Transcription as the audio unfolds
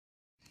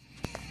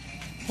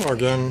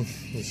Again,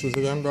 this is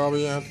again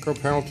Bobby at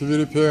Copel TV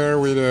Repair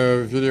with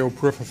a video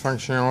proof of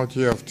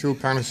functionality of two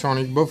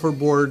Panasonic buffer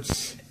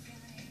boards,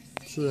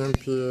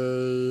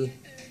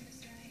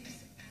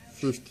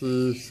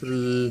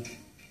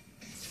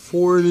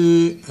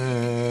 TNPA5340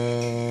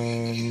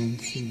 and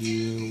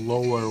the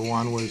lower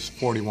one was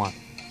 41,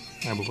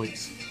 I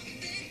believe.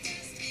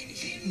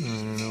 I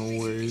don't know,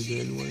 where is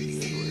it?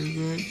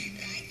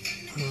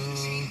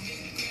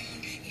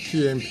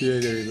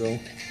 TNPA, there you go.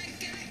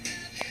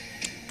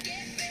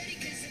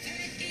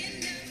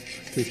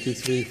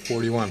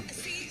 5341,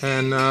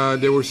 and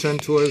they were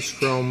sent to us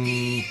from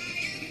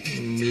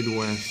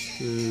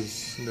Midwest.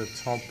 Is the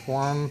top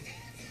one,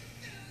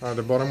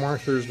 the bottom one.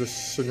 Here's the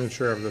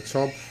signature of the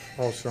top,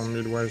 also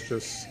Midwest,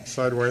 just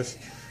sideways.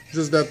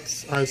 Just that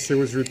IC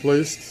was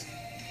replaced.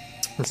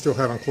 I still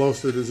haven't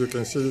closed it. As you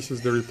can see, this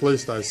is the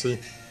replaced IC.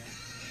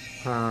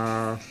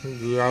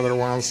 The other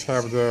ones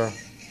have the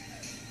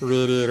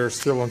radiator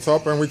still on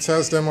top, and we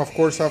test them, of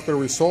course, after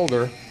we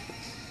solder.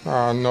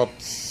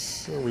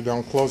 We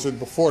don't close it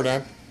before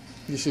that.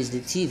 This is the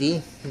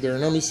TV. There are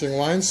no missing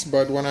lines,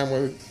 but when I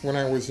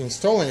was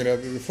installing it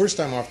the first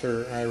time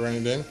after I ran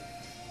it in,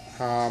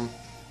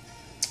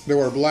 there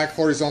were black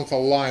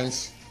horizontal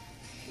lines.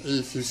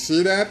 If you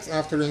see that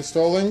after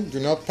installing, do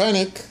not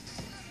panic.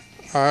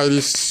 It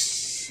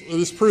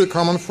is pretty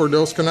common for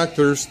those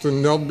connectors to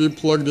not be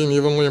plugged in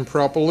evenly and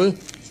properly.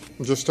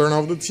 Just turn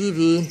off the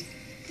TV,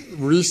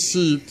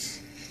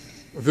 reseat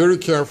very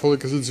carefully,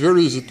 because it's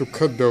very easy to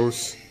cut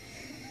those.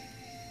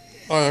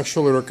 I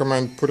actually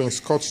recommend putting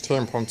Scotch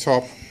tape on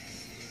top,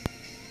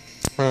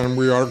 and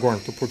we are going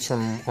to put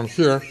some on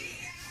here.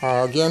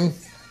 Again,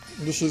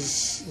 this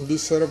is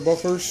this set of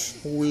buffers.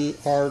 We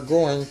are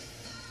going,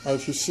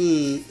 if you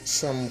see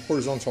some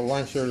horizontal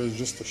line here, is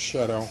just a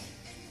shadow,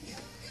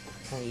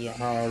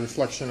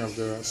 reflection of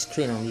the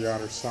screen on the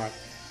other side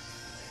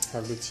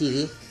of the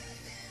TV.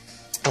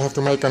 I have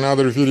to make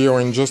another video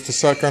in just a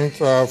second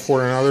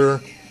for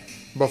another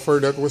buffer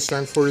that was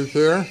sent for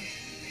repair.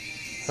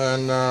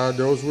 And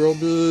those will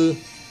be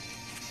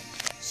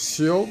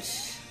sealed,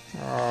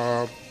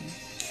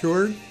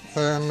 cured,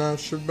 and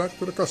shipped back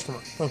to the customer.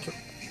 Thank you.